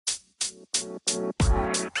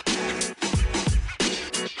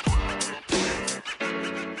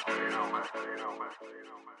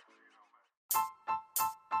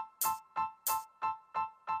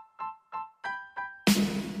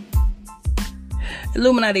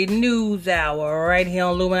Illuminati News Hour right here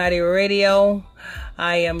on Illuminati Radio.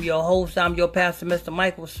 I am your host. I'm your pastor, Mr.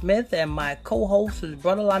 Michael Smith, and my co-host is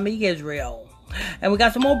Brother Lamig Israel. And we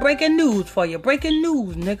got some more breaking news for you. Breaking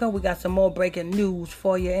news, nigga. We got some more breaking news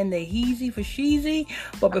for you in the heezy for sheezy.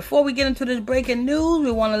 But before we get into this breaking news,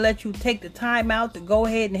 we want to let you take the time out to go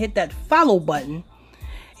ahead and hit that follow button.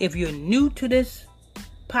 If you're new to this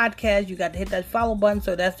podcast, you got to hit that follow button.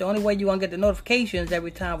 So that's the only way you're going to get the notifications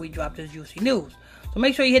every time we drop this juicy news. So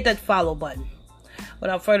make sure you hit that follow button.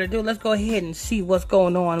 Without further ado, let's go ahead and see what's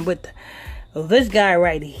going on with this guy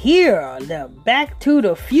right here, the Back to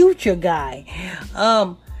the Future guy.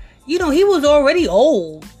 He was already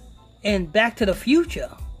old in Back to the Future.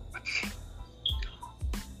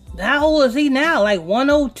 How old is he now? Like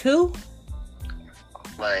 102?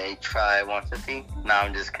 Like, try 150? No,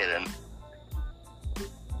 I'm just kidding.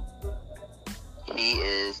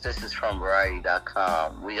 This is from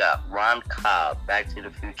Variety.com. We got Ron Cobb, Back to the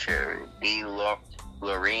Future,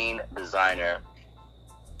 Lorraine designer,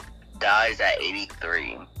 dies at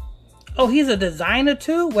 83. Oh, he's a designer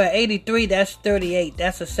too? Well, 83, that's 38.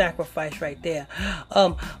 That's a sacrifice right there.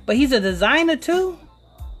 But he's a designer too?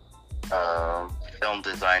 Film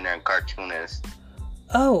designer and cartoonist.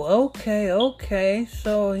 Oh, okay.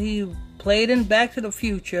 So he played in Back to the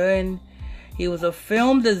Future, and he was a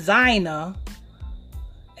film designer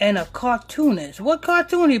and a cartoonist. What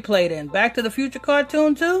cartoon he played in? Back to the Future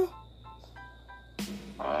cartoon too?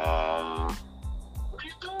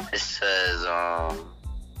 It says,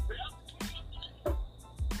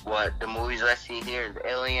 what the movies I see here is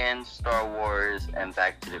Alien, Star Wars, and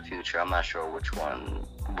Back to the Future. I'm not sure which one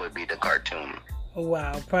would be the cartoon.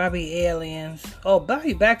 Wow, probably Aliens. Oh,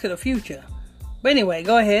 probably Back to the Future. But anyway,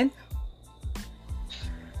 go ahead.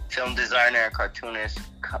 Film designer and cartoonist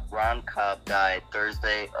Ron Cobb died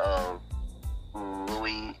Thursday of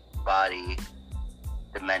Lewy body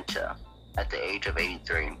dementia at the age of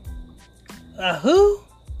 83. Who?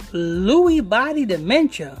 Lewy body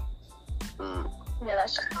dementia? Yeah,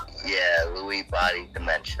 Lewy body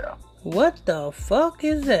dementia. What the fuck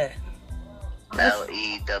is that?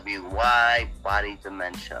 Lewy body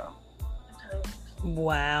dementia.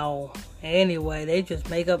 Wow. Anyway, they just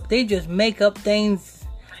make up things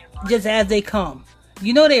just as they come.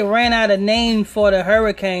 You know, they ran out of names for the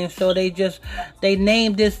hurricane, so they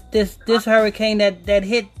named this hurricane that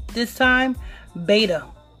hit this time Beta.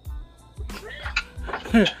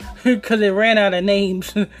 Because it ran out of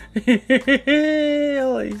names. Holy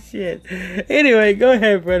shit. Anyway, go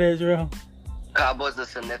ahead, Brother Israel. Cobb was a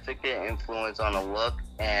significant influence on the look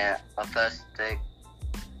and aesthetic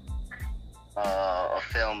of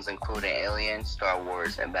films including Alien, Star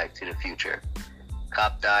Wars, and Back to the Future.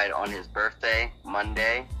 Cobb died on his birthday,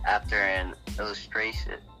 Monday, after an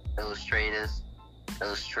illustrator's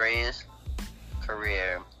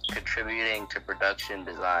career contributing to production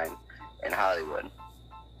design in Hollywood.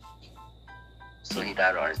 So he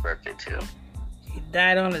died on his birthday too. He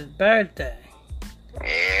died on his birthday?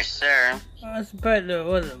 Yes, sir. Oh, his birthday,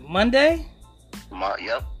 was it Monday?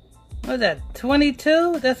 Yep. What was that,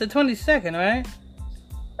 22? That's the 22nd, right?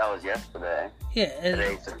 That was yesterday. Yeah.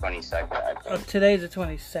 Today's the 22nd, I think. Oh, today's the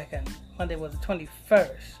 22nd. Monday was the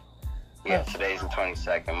 21st. Yeah, today's the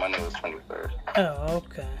 22nd. Monday was 21st. Oh,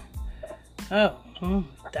 okay. Oh,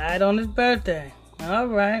 died on his birthday. All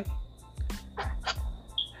right.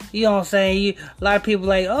 You know what I'm saying? A lot of people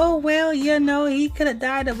like, oh, well, he could have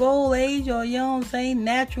died of old age or, you know what I'm saying,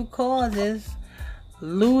 natural causes.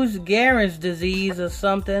 Lewis Gehrig's disease or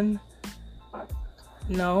something.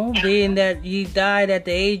 No, being that he died at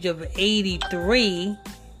the age of 83,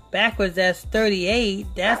 backwards that's 38,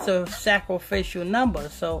 that's a sacrificial number.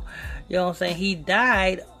 So, you know what I'm saying, he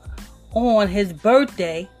died on his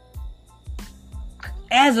birthday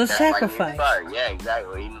as a sacrifice. Yeah,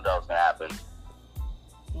 exactly. He knew that was going to happen.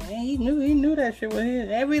 Yeah, he knew that shit was his.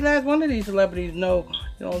 Every last one of these celebrities know,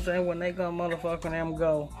 you know what I'm saying, when they gonna motherfucking them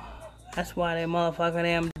go. That's why they motherfucking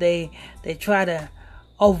them, they try to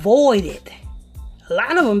avoid it. A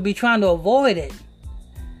lot of them be trying to avoid it.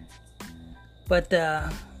 But,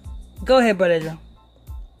 go ahead, Brother Joe.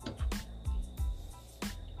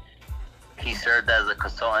 He served as a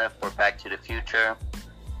consultant for Back to the Future,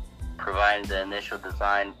 providing the initial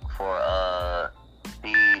design for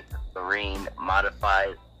the Marine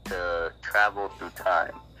modified to travel through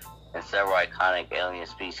time and several iconic alien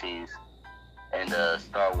species in the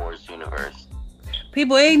Star Wars universe.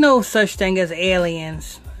 People, ain't no such thing as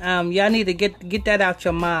aliens. Y'all need to get that out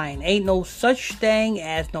your mind. Ain't no such thing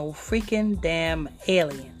as no freaking damn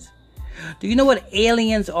aliens. Do you know what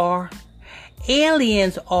aliens are?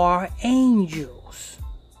 Aliens are angels.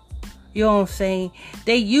 You know what I'm saying?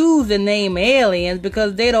 They use the name aliens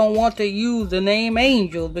because they don't want to use the name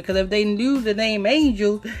angels. Because if they use the name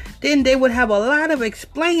angels, then they would have a lot of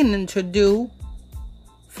explaining to do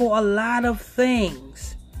for a lot of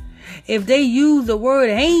things. If they use the word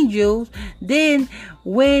angels, then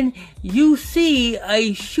when you see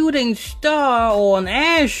a shooting star or an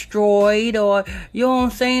asteroid or, you know what I'm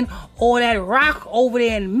saying, or that rock over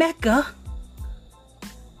there in Mecca,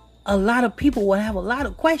 a lot of people will have a lot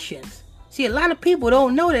of questions. See, a lot of people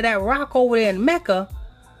don't know that that rock over there in Mecca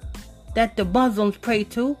that the Muslims pray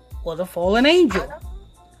to was a fallen angel.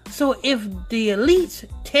 So if the elites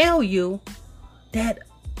tell you that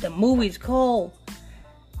the movie's called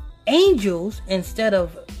angels instead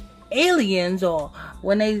of aliens, or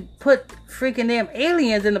when they put freaking them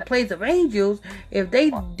aliens in the place of angels, if they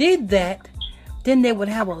did that, then they would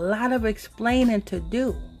have a lot of explaining to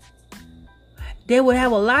do. They would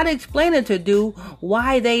have a lot of explaining to do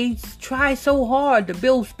why they try so hard to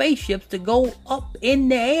build spaceships to go up in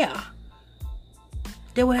the air.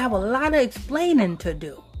 They would have a lot of explaining to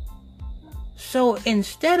do. So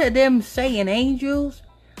instead of them saying angels,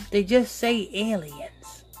 they just say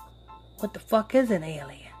aliens. What the fuck is an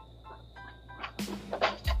alien?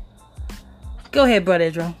 Go ahead, Brother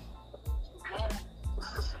Israel.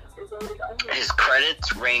 His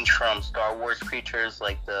credits range from Star Wars creatures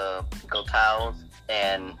like the Gotals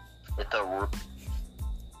and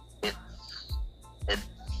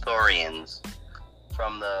Ithorians,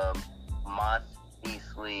 from the Mos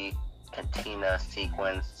Eisley Cantina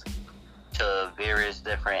sequence to various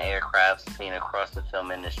different aircraft seen across the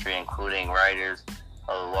film industry, including Riders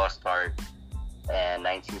of the Lost Ark and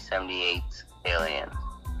 1978 Alien.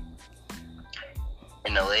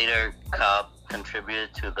 In the later, Cobb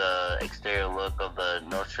contributed to the exterior look of the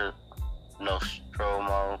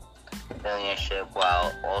Nostromo alien ship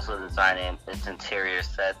while also designing its interior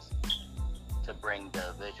sets to bring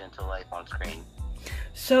the vision to life on screen.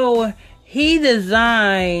 So he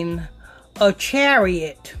designed a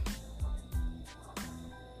chariot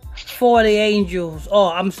for the angels.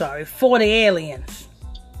 Oh, I'm sorry, for the aliens.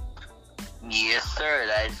 Yes, sir,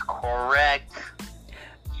 that is correct.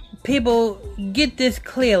 People, get this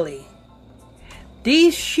clearly.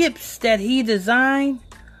 These ships that he designed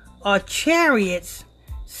are chariots.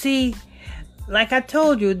 See, like I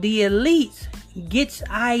told you, the elites gets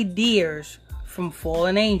ideas from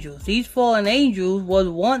fallen angels. These fallen angels was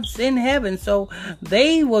once in heaven, so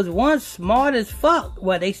they was once smart as fuck.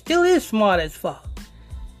 Well, they still is smart as fuck.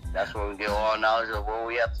 That's where we get all knowledge of what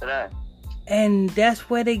we have today. And that's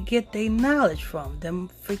where they get their knowledge from, them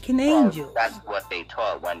freaking angels. That's what they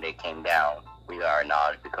taught when they came down. We got our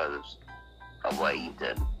knowledge because of what he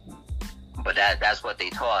did. But that's what they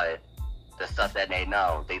taught. The stuff that they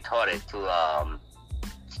know. They taught it to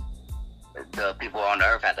the people on the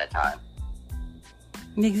earth at that time.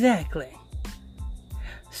 Exactly.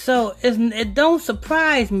 So it don't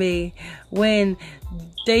surprise me when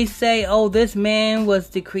they say, oh, this man was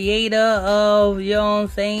the creator of, you know what I'm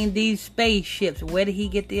saying, these spaceships. Where did he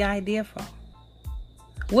get the idea from?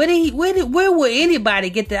 Where would anybody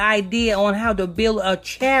get the idea on how to build a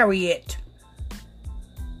chariot?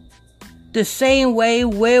 The same way,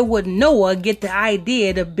 where would Noah get the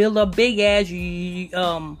idea to build a big ass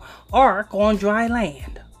ark on dry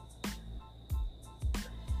land?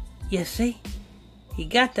 You see? He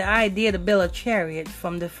got the idea to build a chariot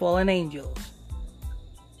from the fallen angels.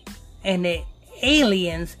 And the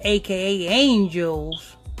aliens, aka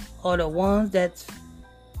angels, are the ones that's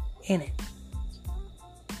in it.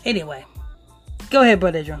 Anyway, go ahead,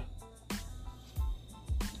 Brother John.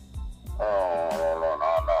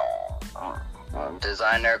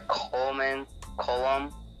 Designer Colum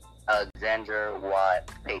Alexander Watt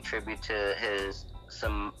paid tribute to his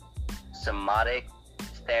Semitic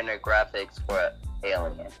standard graphics for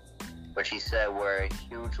Alien, which he said were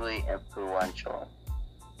hugely influential.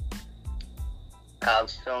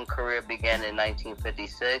 Cobb's film career began in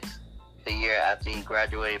 1956, the year after he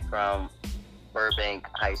graduated from Burbank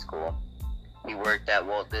High School. He worked at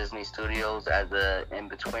Walt Disney Studios as an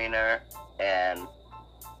in-betweener and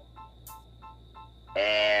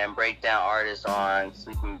breakdown artist on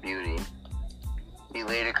Sleeping Beauty. He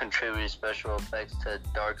later contributed special effects to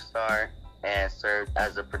Dark Star and served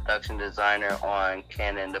as a production designer on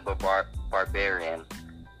Conan the Barbarian.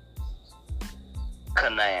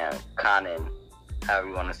 Conan, however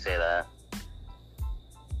you want to say that.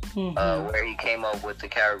 Where he came up with the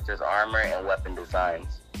character's armor and weapon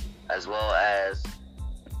designs, as well as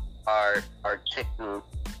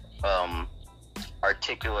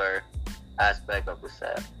articular aspect of the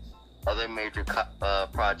set. Other major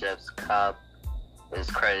projects Cobb is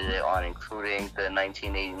credited on including the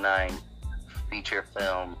 1989 feature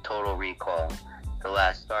film Total Recall, The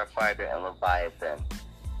Last Starfighter, and Leviathan.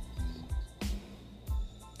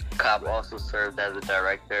 Cobb also served as a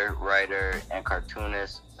director, writer, and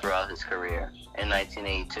cartoonist throughout his career. In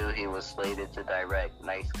 1982, he was slated to direct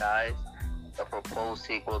Night Skies, a proposed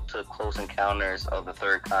sequel to Close Encounters of the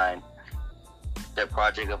Third Kind. The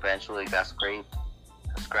project eventually got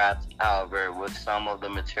scrapped, however, with some of the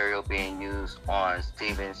material being used on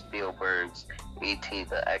Steven Spielberg's E.T.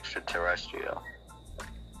 the Extraterrestrial.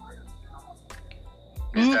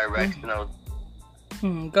 His directional...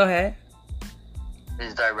 Go ahead.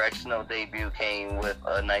 His directional debut came with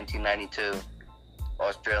a 1992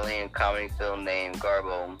 Australian comedy film named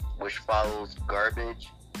Garbo, which follows garbage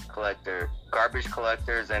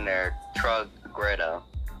collectors and their truck Greta.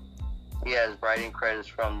 He has writing credits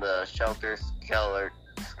from the Shelter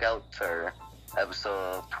Skelter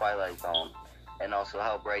episode of Twilight Zone, and also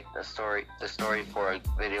helped write the story for a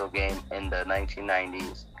video game in the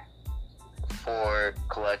 1990s. 4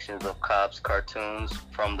 collections of Cobb's cartoons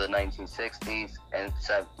from the 1960s and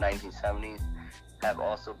 1970s have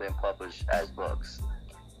also been published as books.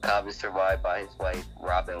 Cobb is survived by his wife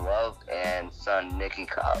Robin Love and son Nicky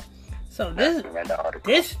Cobb. So this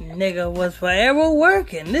nigga was forever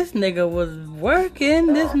working. This nigga was working.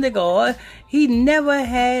 This nigga, he never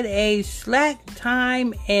had a slack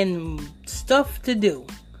time and stuff to do.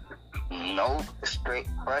 Nope, straight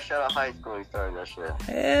fresh out of high school he started that shit.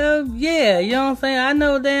 Hell yeah, you know what I'm saying? I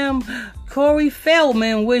know damn Corey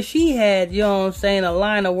Feldman wish he had, you know what I'm saying, a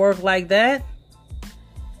line of work like that.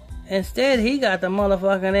 Instead, he got the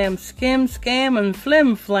motherfucking damn skim, scam, and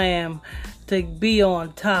flim flam to be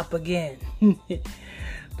on top again.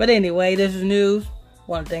 But anyway, this is news.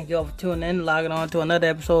 Want to thank you all for tuning in, logging on to another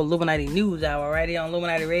episode of Illuminati News Hour right here on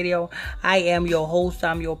Illuminati Radio. I am your host.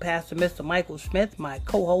 I'm your pastor, Mr. Michael Smith. My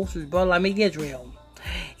co-host is Brother Lamik Israel.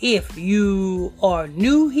 If you are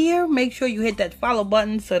new here, make sure you hit that follow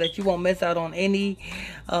button so that you won't miss out on any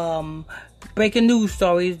breaking news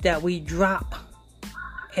stories that we drop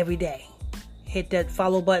every day. Hit that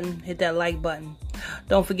follow button, hit that like button.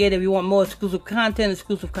 Don't forget, if you want more exclusive content,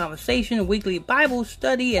 exclusive conversation, weekly Bible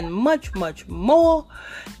study, and much, much more,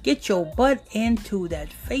 get your butt into that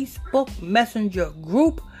Facebook Messenger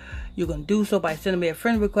group. You can do so by sending me a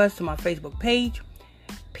friend request to my Facebook page,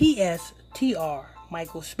 PSTR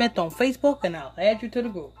Michael Smith on Facebook, and I'll add you to the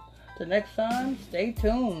group. Till next time, stay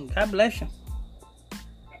tuned. God bless you.